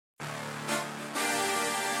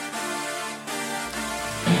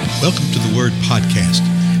Welcome to the Word Podcast.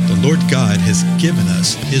 The Lord God has given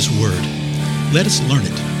us His Word. Let us learn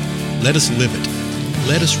it. Let us live it.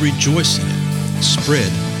 Let us rejoice in it.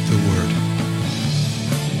 Spread the Word.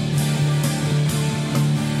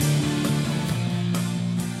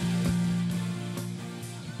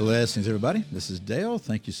 Blessings, everybody. This is Dale.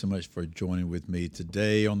 Thank you so much for joining with me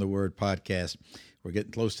today on the Word Podcast. We're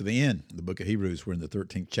getting close to the end of the book of Hebrews. We're in the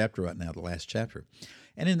 13th chapter right now, the last chapter.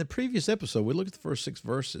 And in the previous episode, we looked at the first 6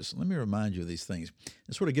 verses. Let me remind you of these things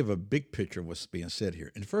and sort of give a big picture of what's being said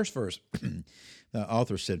here. In the first verse, the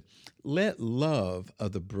author said, "Let love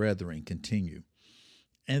of the brethren continue."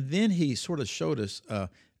 And then he sort of showed us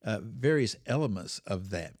various elements of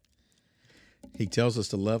that. He tells us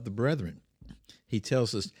to love the brethren. He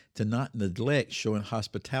tells us to not neglect showing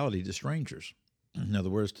hospitality to strangers. In other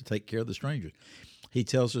words, to take care of the strangers. He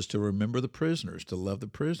tells us to remember the prisoners, to love the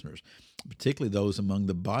prisoners, particularly those among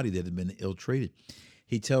the body that have been ill-treated.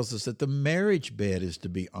 He tells us that the marriage bed is to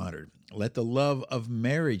be honored. Let the love of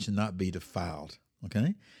marriage not be defiled,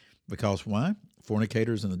 okay? Because why?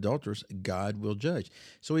 Fornicators and adulterers, God will judge.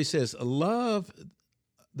 So he says, love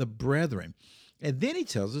the brethren. And then he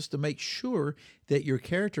tells us to make sure that your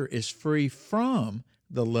character is free from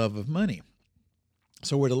the love of money.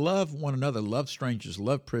 So we're to love one another, love strangers,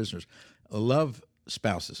 love prisoners, love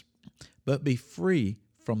spouses, but be free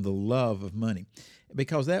from the love of money,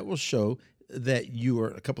 because that will show that you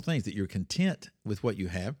are a couple things, that you're content with what you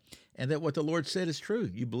have, and that what the Lord said is true.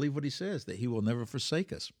 You believe what he says, that he will never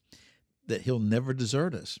forsake us, that he'll never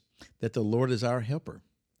desert us, that the Lord is our helper.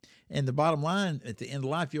 And the bottom line, at the end of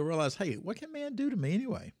life, you'll realize, hey, what can man do to me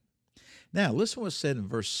anyway? Now, listen to what's said in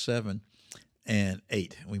verse 7 and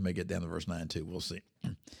 8. We may get down to verse 9 too. We'll see.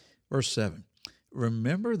 Verse 7,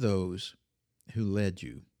 remember those who led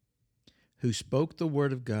you, who spoke the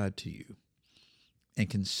word of God to you, and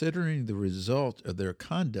considering the result of their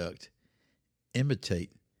conduct,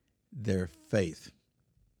 imitate their faith.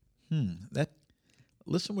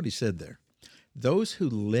 Listen what he said there. Those who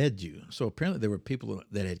led you. So apparently there were people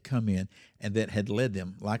that had come in and that had led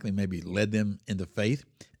them, likely maybe led them into faith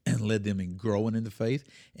and led them in growing in the faith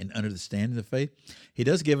and understanding the faith. He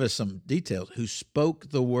does give us some details. Who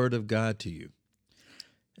spoke the word of God to you.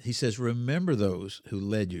 He says, remember those who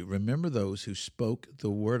led you. Remember those who spoke the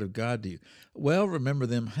word of God to you. Well, remember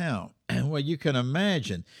them how? Well, you can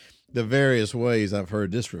imagine the various ways I've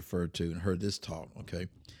heard this referred to and heard this taught, okay,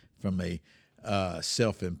 from a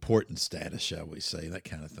self-important status, shall we say, that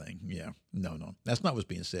kind of thing. Yeah, no, that's not what's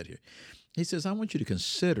being said here. He says, I want you to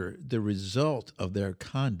consider the result of their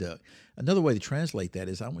conduct. Another way to translate that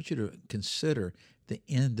is, I want you to consider the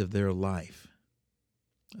end of their life,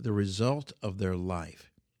 the result of their life.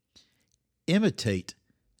 Imitate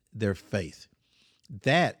their faith.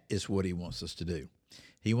 That is what he wants us to do.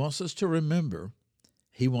 He wants us to remember.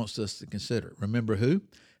 He wants us to consider. Remember who?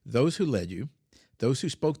 Those who led you, those who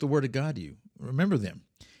spoke the word of God to you. Remember them.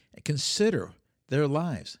 Consider their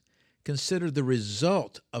lives. Consider the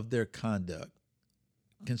result of their conduct.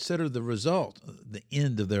 Consider the result, the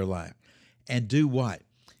end of their life. And do what?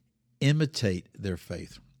 Imitate their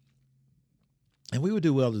faith. And we would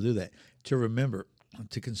do well to do that, to remember,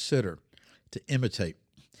 to consider, to imitate.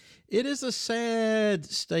 It is a sad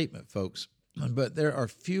statement, folks, but there are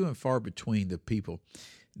few and far between the people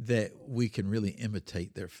that we can really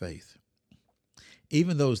imitate their faith.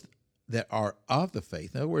 Even those that are of the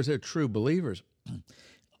faith, in other words, they're true believers, and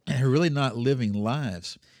are really not living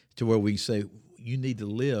lives to where we say, you need to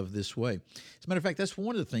live this way. As a matter of fact, that's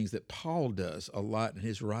one of the things that Paul does a lot in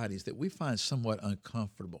his writings that we find somewhat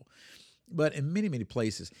uncomfortable. But in many, many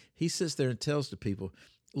places, he sits there and tells the people,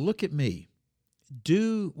 look at me,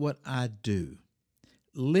 do what I do,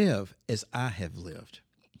 live as I have lived.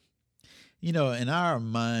 You know, in our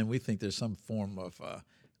mind, we think there's some form of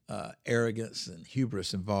arrogance and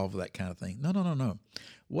hubris involved with that kind of thing. No.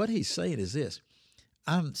 What he's saying is this.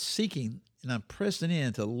 I'm seeking and I'm pressing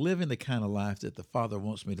in to living the kind of life that the Father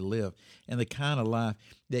wants me to live, and the kind of life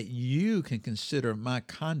that you can consider my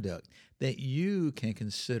conduct, that you can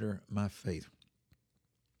consider my faith.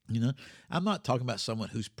 You know, I'm not talking about someone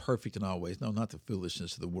who's perfect in all ways. No, not the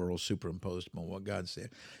foolishness of the world superimposed upon what God said.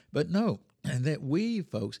 But no, and that we,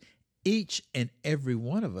 folks, each and every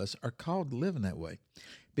one of us are called to live in that way,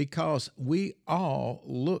 because we all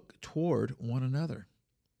look toward one another.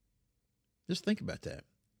 Just think about that.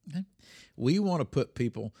 Okay? We want to put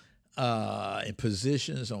people in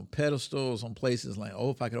positions, on pedestals, on places like, oh,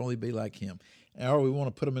 if I could only be like him. Or we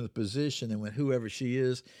want to put them in a position, and when whoever she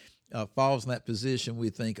is falls in that position, we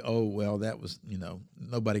think, oh, well, that was,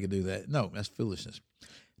 nobody could do that. No, that's foolishness.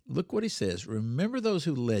 Look what he says. Remember those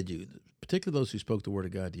who led you, particularly those who spoke the word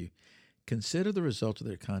of God to you. Consider the result of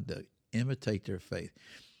their conduct. Imitate their faith.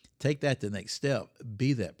 Take that to the next step.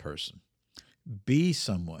 Be that person. Be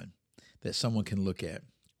someone that someone can look at.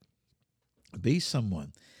 Be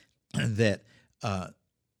someone that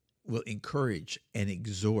will encourage and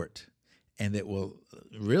exhort, and that will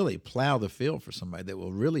really plow the field for somebody, that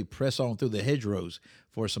will really press on through the hedgerows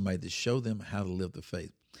for somebody to show them how to live the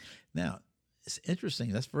faith. Now, it's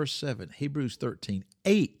interesting. That's verse 7. Hebrews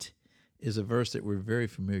 13:8 is a verse that we're very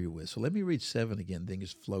familiar with. So let me read 7 again, then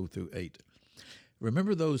just flow through 8.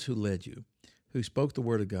 Remember those who led you, who spoke the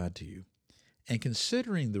word of God to you, and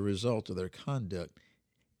considering the result of their conduct,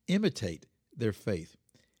 imitate their faith.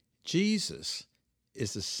 Jesus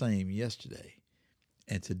is the same yesterday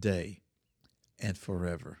and today and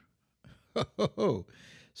forever.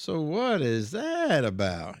 So what is that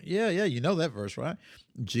about? Yeah, you know that verse, right?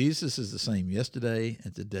 Jesus is the same yesterday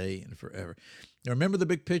and today and forever. Now remember the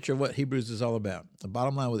big picture of what Hebrews is all about. The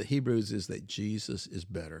bottom line with the Hebrews is that Jesus is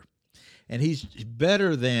better. And he's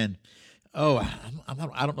better than, I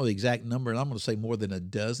don't know the exact number, and I'm going to say more than a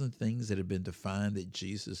dozen things that have been defined that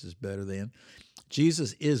Jesus is better than.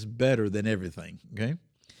 Jesus is better than everything, okay?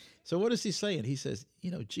 So what is he saying? He says,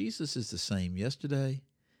 Jesus is the same yesterday,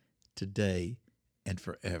 today, and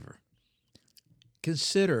forever.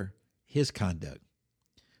 Consider his conduct.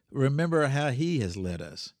 Remember how he has led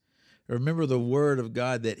us. Remember the word of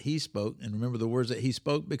God that he spoke, and remember the words that he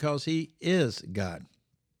spoke because he is God.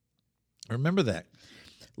 Remember that.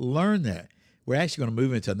 Learn that. We're actually going to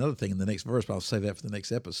move into another thing in the next verse, but I'll save that for the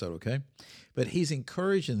next episode, okay? But he's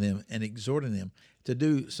encouraging them and exhorting them to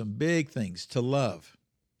do some big things, to love.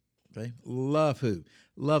 Okay? Love who?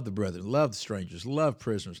 Love the brethren, love the strangers, love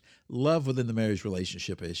prisoners, love within the marriage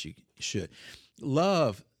relationship as you should.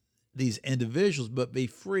 Love these individuals, but be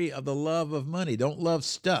free of the love of money. Don't love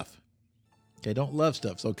stuff. Okay, don't love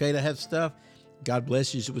stuff. It's okay to have stuff. God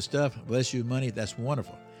blesses you with stuff, bless you with money. That's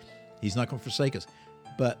wonderful. He's not going to forsake us.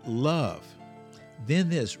 But love. Then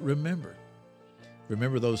this, remember.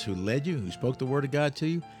 Remember those who led you, who spoke the word of God to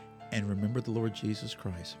you, and remember the Lord Jesus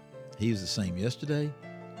Christ. He is the same yesterday,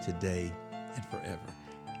 today, and forever.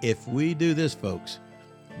 If we do this, folks,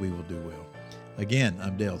 we will do well. Again,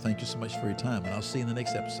 I'm Dale. Thank you so much for your time, and I'll see you in the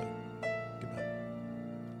next episode.